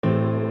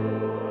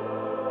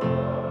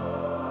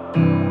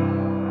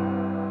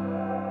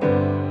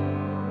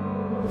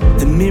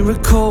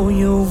miracle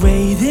you're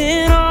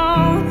waiting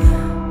on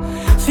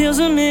feels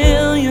a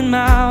million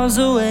miles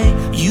away.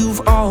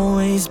 You've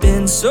always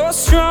been so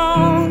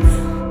strong.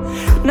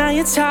 Now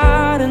you're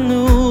tired of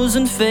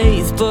losing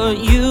faith, but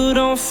you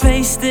don't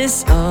face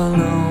this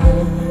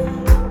alone.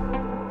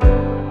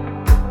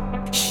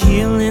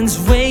 Healing's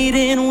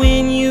waiting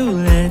when you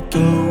let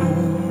go.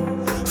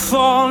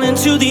 Fall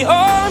into the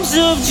arms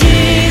of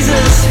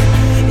Jesus,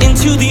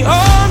 into the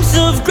arms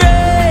of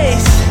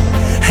grace.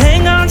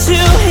 Hang on to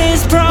His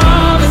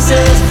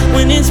promises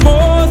when it's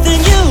more than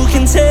you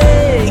can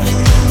take.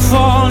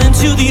 Fall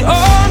into the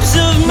arms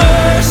of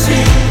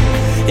mercy,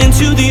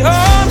 into the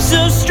arms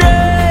of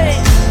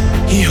strength.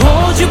 He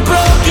holds your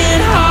broken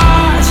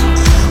heart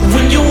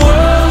when your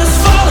world is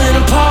falling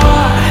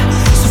apart.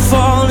 So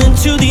fall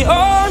into the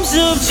arms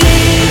of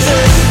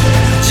Jesus,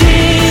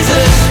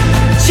 Jesus,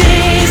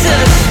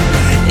 Jesus.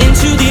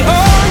 Into the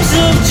arms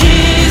of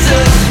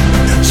Jesus,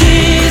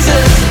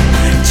 Jesus,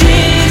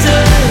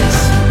 Jesus.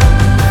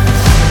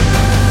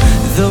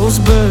 Those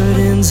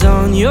burdens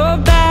on your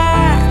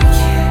back,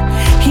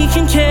 He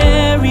can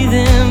carry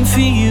them for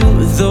you.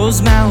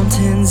 Those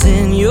mountains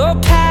in your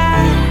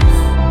path,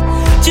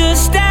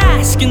 just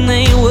ask and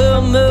they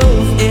will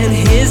move. In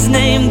His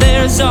name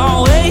there's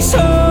always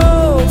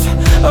hope.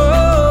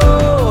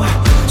 Oh,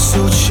 so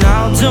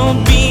child,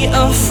 don't be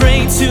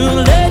afraid to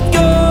let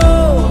go.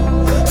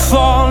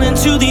 Fall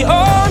into the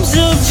arms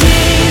of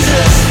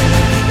Jesus,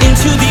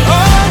 into the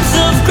arms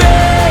of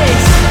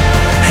grace.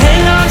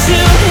 Hang on to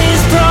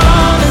His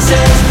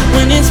promises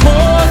when it's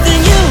more than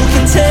you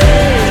can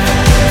take.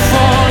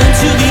 Fall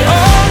into the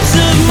arms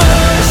of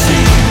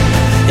mercy,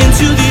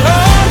 into the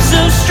arms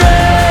of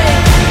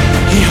strength.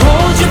 He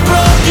holds your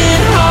broken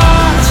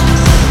heart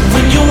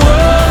when your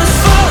world is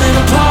falling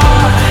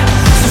apart.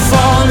 So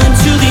fall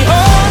into the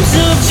arms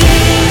of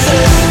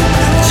Jesus,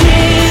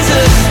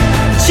 Jesus,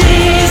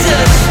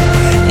 Jesus.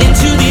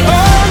 Into the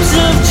arms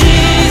of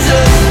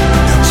Jesus,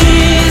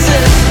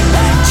 Jesus,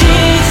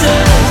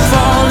 Jesus.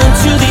 Fall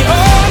into the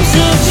arms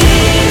of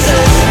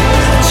Jesus,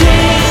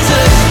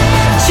 Jesus,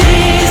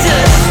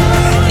 Jesus.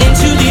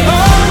 Into the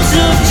arms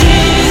of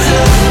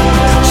Jesus,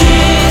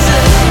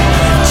 Jesus,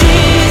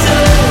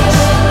 Jesus.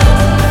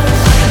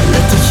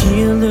 Let the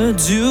healer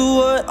do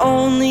what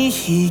only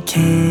He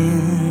can.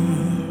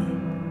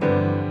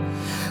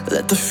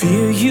 Let the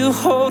fear you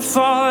hold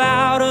fall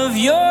out of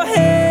your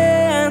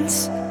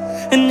hands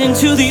and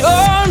into the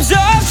arms of